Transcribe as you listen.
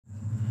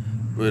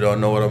Really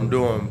don't know what I'm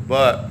doing,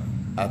 but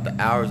after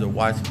hours of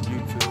watching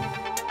YouTube,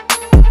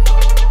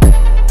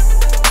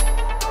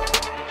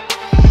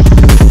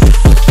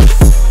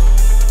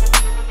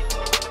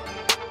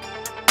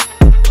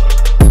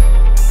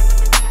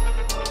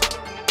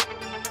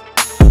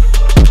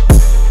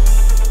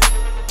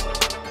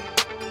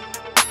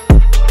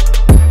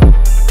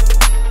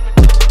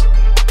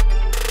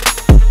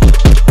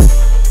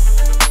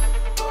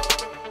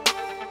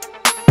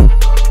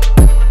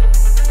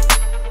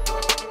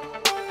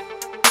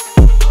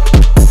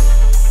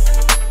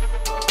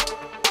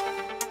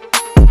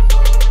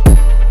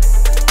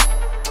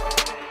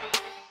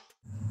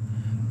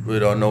 really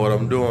don't know what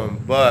I'm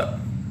doing, but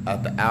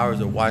after hours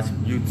of watching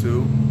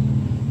YouTube,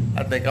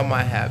 I think I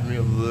might have me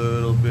a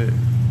little bit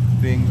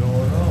thing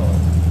going on.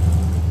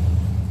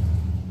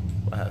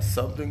 I have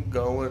something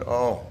going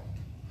on.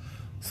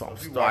 So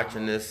I'm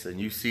watching this and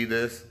you see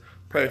this,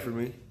 pray for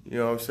me, you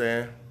know what I'm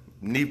saying?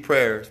 Need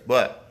prayers,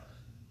 but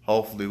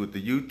hopefully with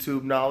the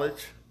YouTube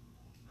knowledge,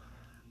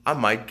 I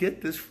might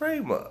get this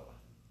frame up.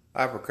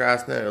 I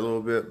procrastinated a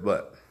little bit,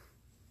 but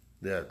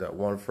yeah, that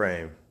one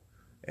frame.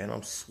 And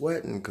I'm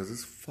sweating because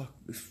it's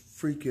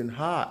freaking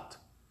hot.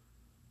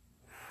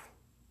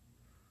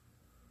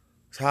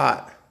 It's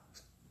hot.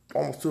 It's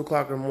almost 2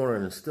 o'clock in the morning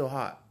and it's still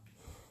hot.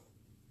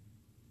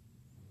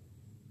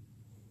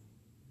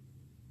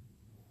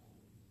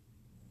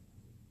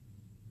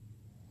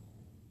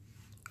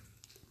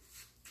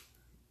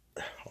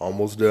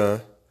 Almost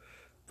done.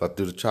 About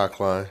to do the chalk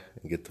line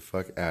and get the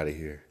fuck out of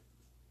here.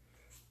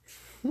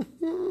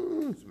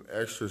 Some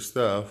extra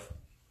stuff.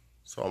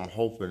 So I'm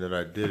hoping that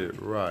I did it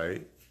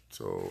right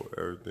so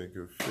everything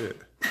can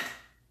fit.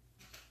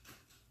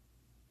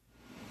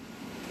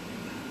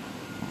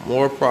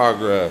 More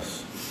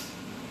progress.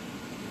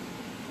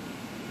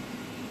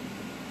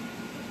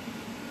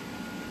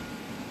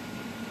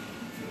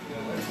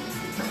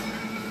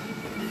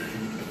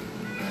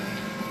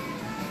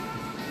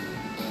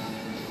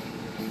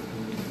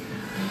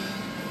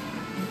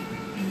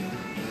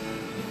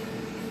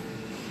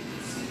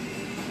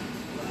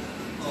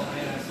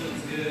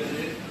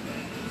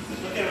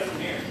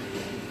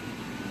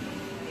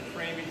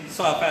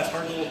 Saw how fast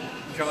our little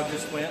job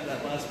just went,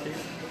 that last piece.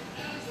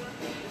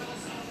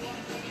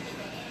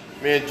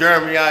 Me and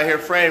Jeremy out here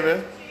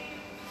framing.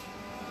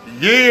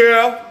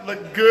 Yeah,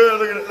 look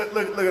good.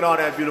 Look at all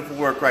that beautiful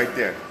work right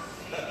there.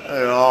 Look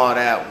at all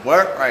that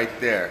work right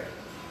there.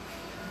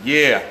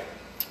 Yeah.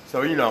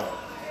 So, you know,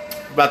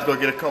 about to go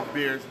get a couple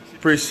beers.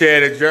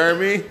 Appreciate it,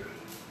 Jeremy.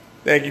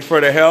 Thank you for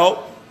the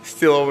help.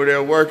 Still over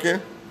there working.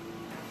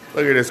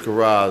 Look at this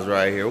garage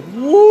right here.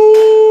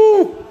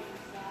 Woo!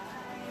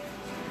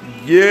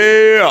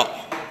 Yeah.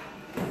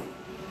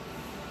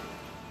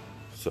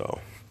 So,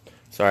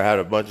 sorry, I had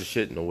a bunch of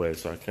shit in the way,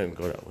 so I couldn't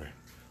go that way.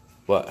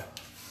 But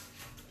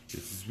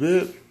this is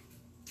it.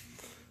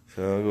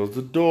 So there goes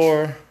the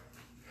door.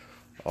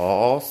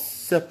 All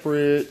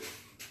separate.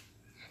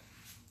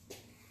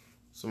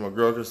 So my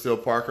girl can still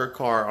park her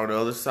car on the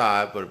other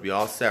side, but it'll be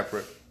all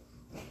separate.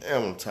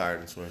 And I'm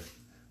tired this way.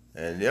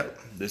 And yep,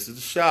 this is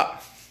the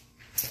shop.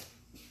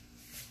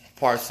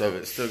 Parts of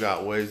it still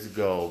got ways to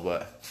go,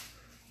 but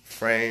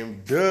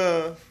frame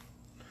done.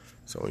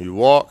 So when you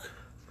walk,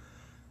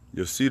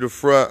 you'll see the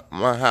front of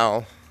my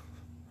house.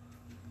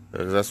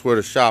 That's where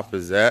the shop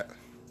is at.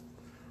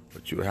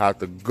 But you have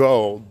to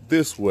go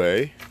this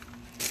way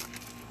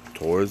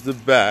towards the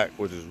back,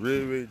 which is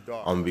really, really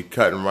dark. I'm gonna be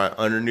cutting right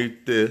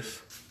underneath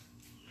this.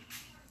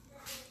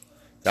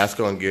 That's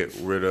gonna get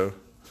rid of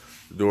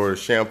the door. The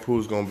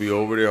shampoo's gonna be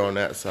over there on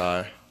that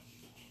side.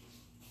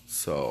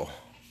 So,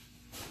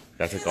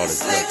 gotta take all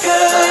this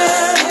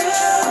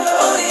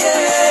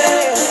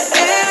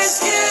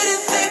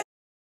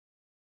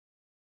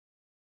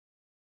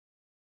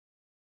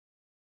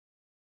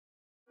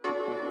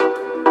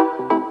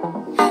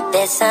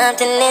There's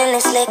something in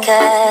this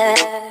liquor.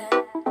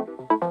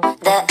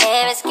 The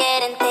air is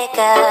getting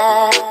thicker.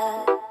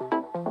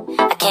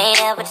 I can't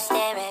help but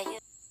stare at you.